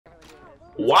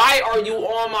Why are you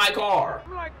on my car?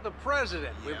 I'm like the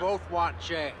president. We both want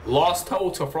change. Lost toe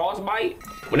to frostbite?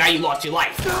 Well, now you lost your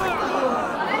life.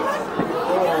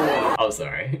 Oh,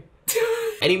 sorry.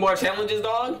 Any more challenges,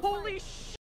 dog? Holy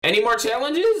sh! Any more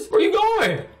challenges? Where you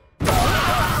going?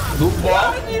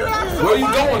 Goofball? Where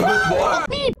you going,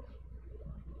 goofball?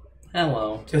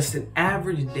 Hello. Just an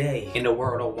average day in the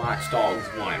world of Watch Dogs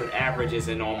 1. But average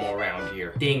isn't normal around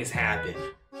here. Things happen.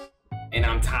 And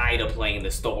I'm tired of playing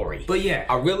the story. But yeah,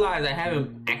 I realized I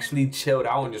haven't actually chilled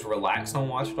out and just relaxed on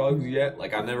Watch Dogs yet.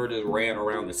 Like, I never just ran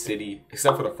around the city,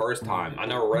 except for the first time. I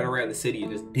never ran around the city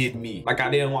and just did me, like I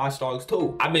did in Watch Dogs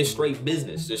 2. I've been straight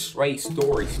business, just straight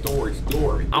story.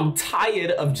 I'm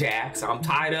tired of Jaxx.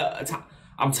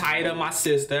 I'm tired of my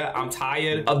sister. I'm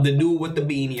tired of the dude with the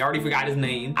beanie. I already forgot his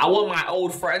name. I want my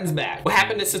old friends back. What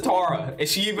happened to Satara?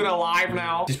 Is she even alive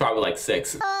now? She's probably like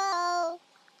 6.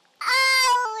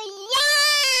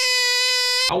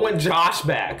 I want Josh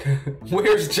back.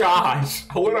 Where's Josh?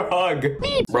 I want a hug.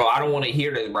 Bro, I don't want to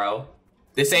hear this, bro.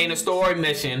 This ain't a story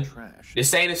mission.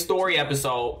 This ain't a story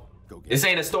episode. This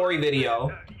ain't a story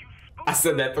video. I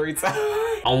said that 3 times.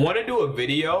 I want to do a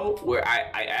video where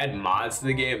I add mods to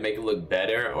the game, make it look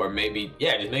better, or maybe,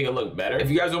 yeah, just make it look better. If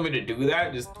you guys want me to do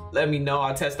that, just let me know.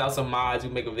 I'll test out some mods,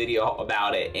 we'll make a video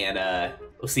about it, and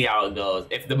we'll see how it goes.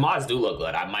 If the mods do look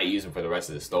good, I might use them for the rest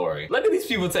of the story. Look at these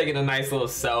people taking a nice little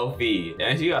selfie.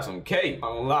 And you got some cake.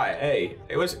 I'm gonna lie. Hey,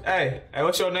 what's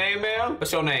your name, ma'am?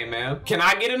 What's your name, ma'am? Can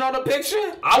I get another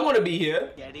picture? I want to be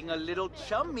here. Getting a little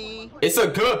chummy. It's a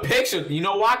good picture. You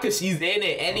know why? Because she's in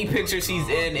it. Any picture she's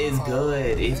in is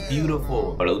good. It's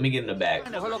beautiful. Hold on, let me get in the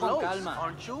back.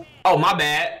 Aren't you? Oh, my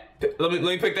bad. Let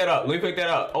me pick that up. Let me pick that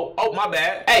up. Oh, my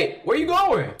bad. Hey, where you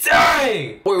going?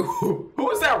 Dang! Wait,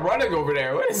 who is that running over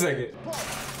there? Wait a second.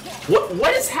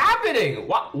 What is happening?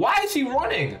 Why is she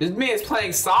running? This man's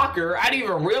playing soccer. I didn't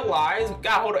even realize.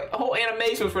 Got whole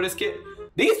animations for this kid.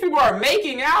 These people are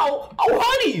making out. Oh,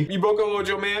 honey, you broke up with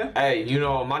your man? Hey, you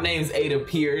know, my name's Ada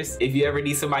Pierce. If you ever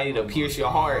need somebody to pierce your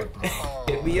heart,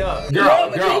 hit me up. Girl,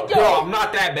 I'm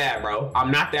not that bad, bro.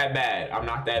 I'm not that bad.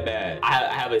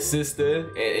 I have a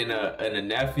sister and a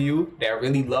nephew that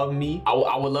really love me. I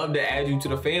would love to add you to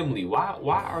the family. Why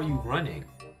are you running?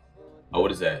 Oh,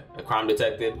 what is that? A crime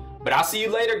detective? But I'll see you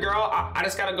later, girl. I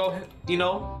just gotta go, you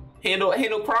know, handle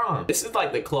crime. This is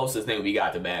like the closest thing we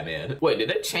got to Batman. Wait, did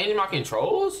they change my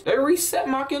controls? They reset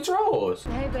my controls.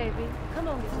 Hey, baby, come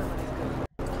on, get some of this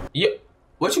good. Yeah,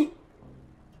 what you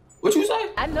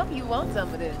say? I know you want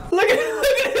some of this. Look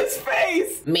at his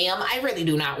face. Ma'am, I really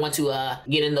do not want to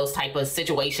get in those type of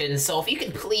situations, so if you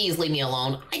could please leave me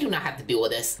alone, I do not have to deal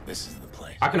with this. This is the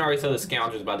place. I can already tell the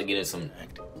scoundrel's about to get in some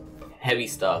heavy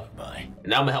stuff. Bye.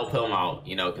 And I'm gonna help him out,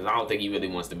 you know, because I don't think he really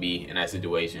wants to be in that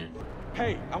situation.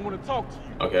 Hey, I want to talk to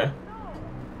you. Okay.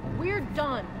 We're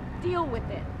done. Deal with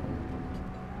it.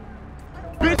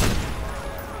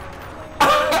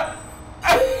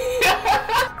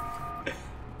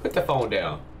 Put the phone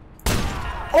down.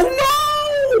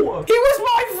 Oh no! He was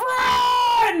my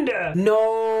friend!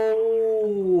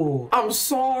 No! I'm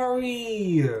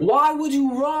sorry. Why would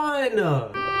you run?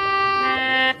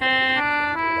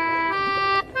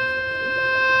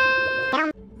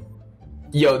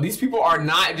 Yo, these people are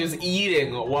not just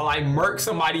eating while I murk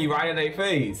somebody right in their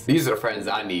face. These are the friends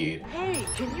I need. Hey,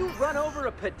 can you run over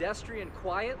a pedestrian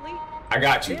quietly? I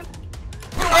got you.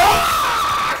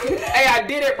 Ah! Hey, I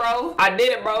did it, bro.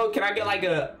 Can I get like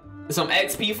some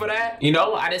XP for that? You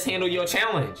know, I just handled your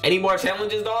challenge. Any more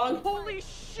challenges, dog? Holy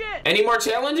shit! Any more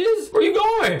challenges? Where you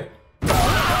going?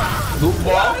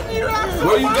 Goofball?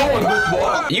 Where you going,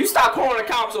 goofball? You stop calling the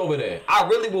cops over there. I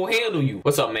really will handle you.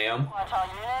 What's up, ma'am?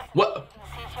 What?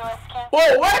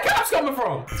 Whoa, where the cops coming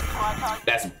from?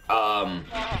 That's,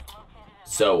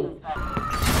 so.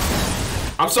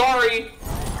 I'm sorry.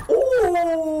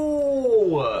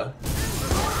 Ooh.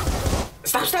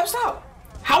 Stop.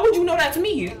 How would you know that's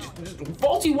me? Just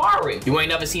faulty wiring. You ain't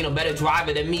never seen a better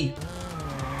driver than me.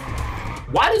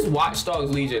 Why does Watch Dogs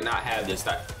Legion not have this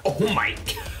type? Oh my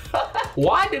God.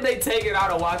 Why did they take it out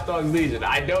of Watch Dogs Legion?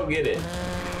 I don't get it.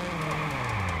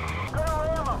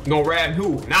 You gonna ram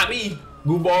who? Not me,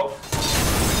 goofball.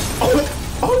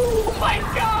 Oh my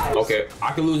God. Okay,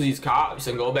 I can lose these cops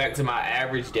and go back to my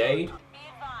average day.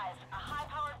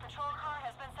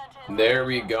 There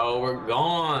we go, we're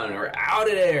gone. We're out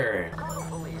of there.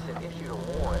 Police have issued a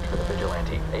warrant for the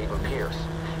vigilante, Aiden Pierce.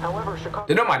 However, Chicago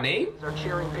they know my name? Are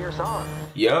cheering Pierce on.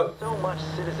 Yep. So much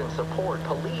citizen support,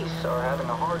 police are having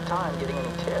a hard time getting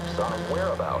any tips on his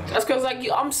whereabouts. That's because, like,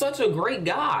 I'm such a great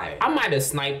guy. I might have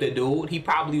sniped the dude. He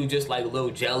probably was just, like, a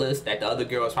little jealous that the other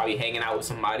girl was probably hanging out with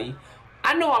somebody.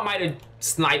 I know I might have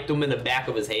sniped him in the back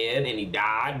of his head and he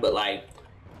died, but like,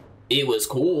 it was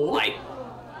cool. Like,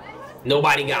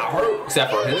 nobody got hurt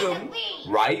except for him,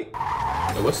 right?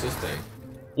 Hey, what's this thing?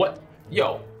 What?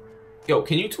 Yo,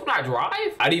 can you two not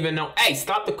drive? I didn't even know. Hey,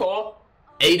 stop the car.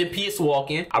 A to P is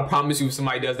walking. I promise you, if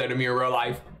somebody does that to me in real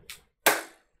life,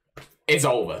 it's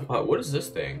over. What is this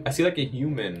thing? I see like a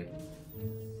human.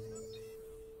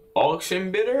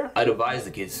 Auction bidder? I'd advise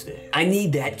against it. I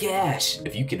need that cash.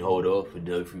 If you can hold off for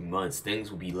another few months,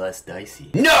 things will be less dicey.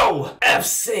 No!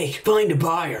 F's sake, find a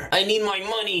buyer. I need my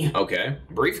money. Okay,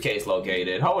 briefcase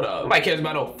located. Hold up. Nobody cares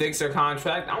about no fixer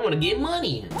contract. I want to get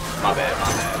money. My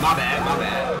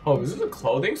bad. Oh, is this a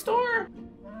clothing store?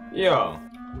 Yo.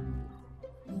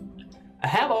 I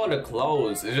have all the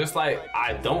clothes. It's just like,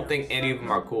 I don't think any of them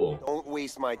are cool. Don't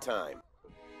waste my time.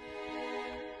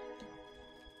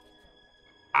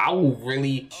 I will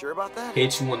really Sure about that?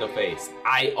 hit you in the face.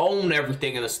 I own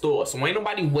everything in the store, so ain't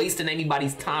nobody wasting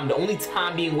anybody's time. The only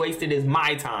time being wasted is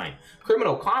my time.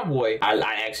 Criminal Convoy, I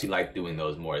actually like doing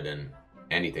those more than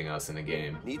anything else in the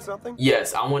game. Need something?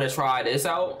 Yes, I want to try this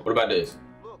out. What about this?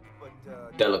 Look,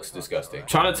 but, That looks disgusting.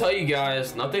 Trying to tell you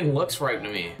guys, nothing looks right to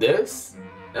me. That's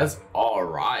all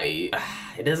right.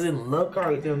 It doesn't look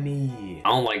right to me. I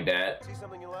don't like that. see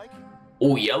something you like?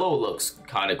 Oh, yellow looks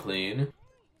kind of clean.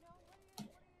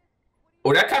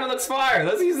 Oh, that kind of looks fire.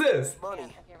 Let's use this. Money.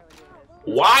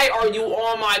 Why are you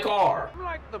on my car? I'm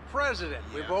like the president.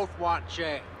 We both want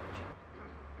change.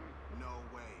 No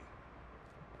way.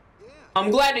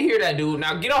 I'm glad to hear that, dude.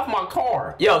 Now get off my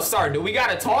car. Yo, sorry, do we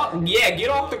gotta talk? Yeah,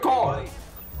 get off the car.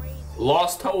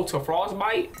 Lost toe to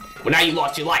frostbite? Well, now you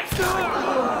lost your life.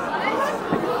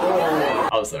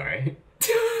 I'm sorry.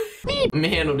 Let me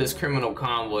handle this criminal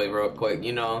convoy real quick,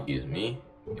 you know. Excuse me.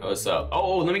 Yo, what's up?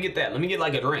 Oh, let me get that. Let me get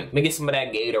like a drink. Let me get some of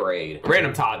that Gatorade.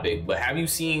 Random topic, but have you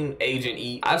seen Agent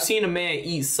eat? I've seen a man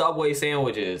eat Subway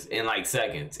sandwiches in like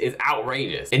seconds. It's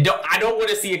outrageous. And I don't want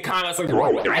to see a comment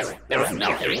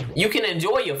like, you can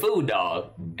enjoy your food, dog.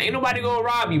 Ain't nobody gonna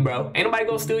rob you, bro. Ain't nobody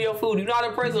gonna steal your food. You're not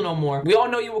in prison no more. We all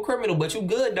know you a criminal, but you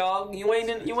good, dog. You ain't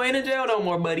in jail no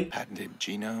more, buddy. Patented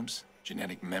genomes,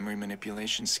 genetic memory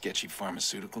manipulation, sketchy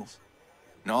pharmaceuticals.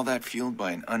 And all that fueled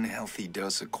by an unhealthy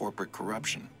dose of corporate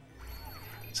corruption.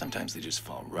 Sometimes they just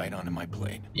fall right onto my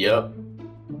plate. Yep.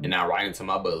 And now right into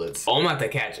my bullets. Oh, I'm about to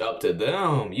catch up to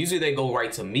them. Usually they go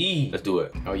right to me. Let's do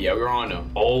it. Oh yeah, we're on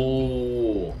them.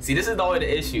 Oh. See, this is always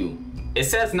the issue. It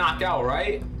says knockout,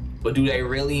 right? But do they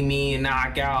really mean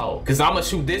knockout? Because I'm going to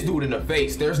shoot this dude in the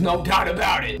face. There's no doubt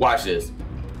about it. Watch this.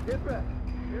 Get back.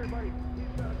 Everybody,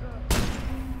 get back up.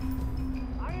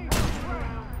 I ain't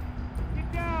around.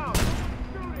 Get down.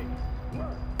 Shooting.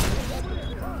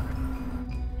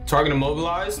 Target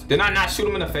immobilized. Did I not shoot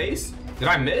him in the face? Did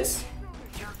I miss?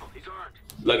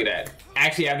 Look at that.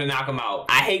 Actually have to knock him out.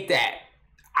 I hate that.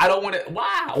 I don't want to.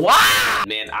 Why?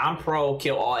 Man, I'm pro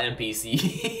kill all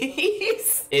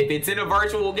NPCs. If it's in a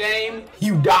virtual game,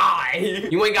 you die.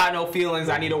 You ain't got no feelings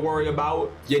I need to worry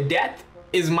about. Your death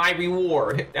is my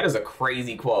reward. That is a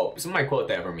crazy quote. Somebody quote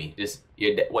that for me. Just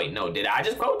your wait, no, did I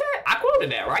just quote that? I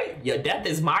quoted that, right? Your death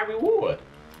is my reward.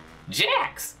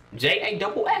 Jaxx.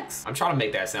 J-A-X-X. I'm trying to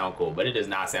make that sound cool, but it does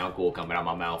not sound cool coming out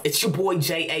my mouth. It's your boy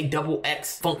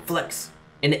J-A-X-X, Funk Flex.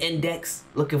 In the index,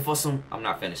 looking for some. I'm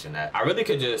not finishing that. I really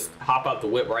could just hop out the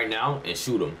whip right now and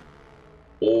shoot him.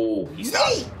 Oh, he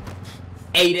stopped.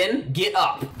 Aiden, get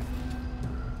up.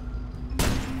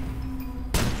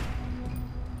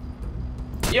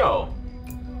 Yo,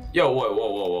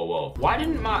 whoa. Why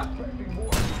didn't my?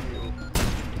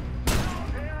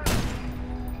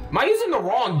 Am I using the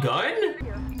wrong gun?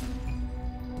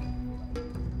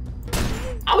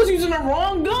 I was using the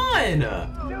wrong gun.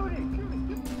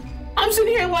 I'm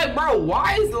sitting here like, bro,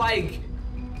 why is like,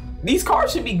 these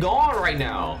cars should be gone right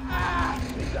now.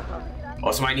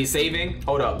 Oh, somebody needs saving?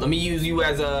 Hold up, let me use you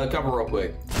as a cover real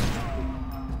quick.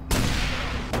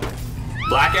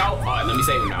 Blackout? All right, let me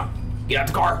save him now. Get out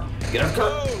the car. Get out the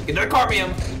car. Get out the car,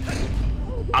 ma'am.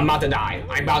 I'm about to die.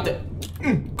 I'm about to.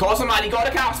 Call somebody, call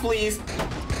the cops, please.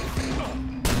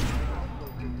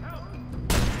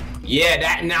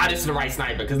 Yeah, now this is the right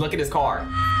sniper, because look at this car.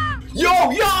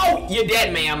 Yo, you're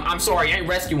dead, ma'am. I'm sorry, I ain't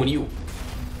rescuing you.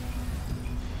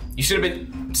 You should have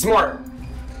been smart.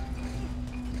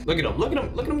 Look at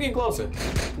him getting closer.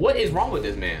 What is wrong with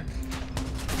this man?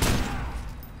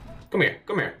 Come here.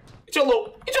 Get your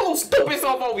little stupid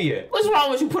self over here. What's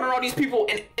wrong with you putting all these people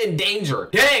in danger?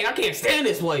 Dang, I can't stand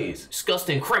this place.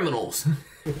 Disgusting criminals.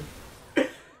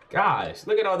 Gosh,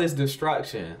 look at all this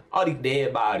destruction. All these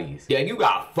dead bodies. Yeah, you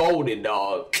got folded,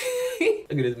 dog. Look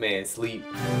at this man sleep.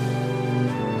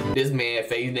 This man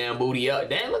face down, booty up.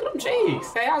 Damn, look at them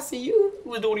cheeks. Hey, I see you.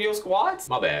 You was doing your squats.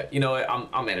 My bad. You know what?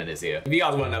 I'm ending this here. If you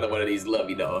guys want another one of these, let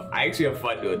me know. I actually have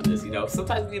fun doing this, you know?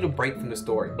 Sometimes we need a break from the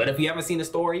story. But if you haven't seen the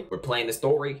story, we're playing the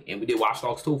story. And we did Watch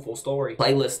Dogs 2, full story.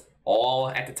 Playlist all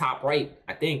at the top right,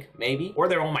 I think, maybe. Or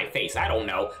they're on my face. I don't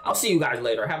know. I'll see you guys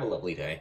later. Have a lovely day.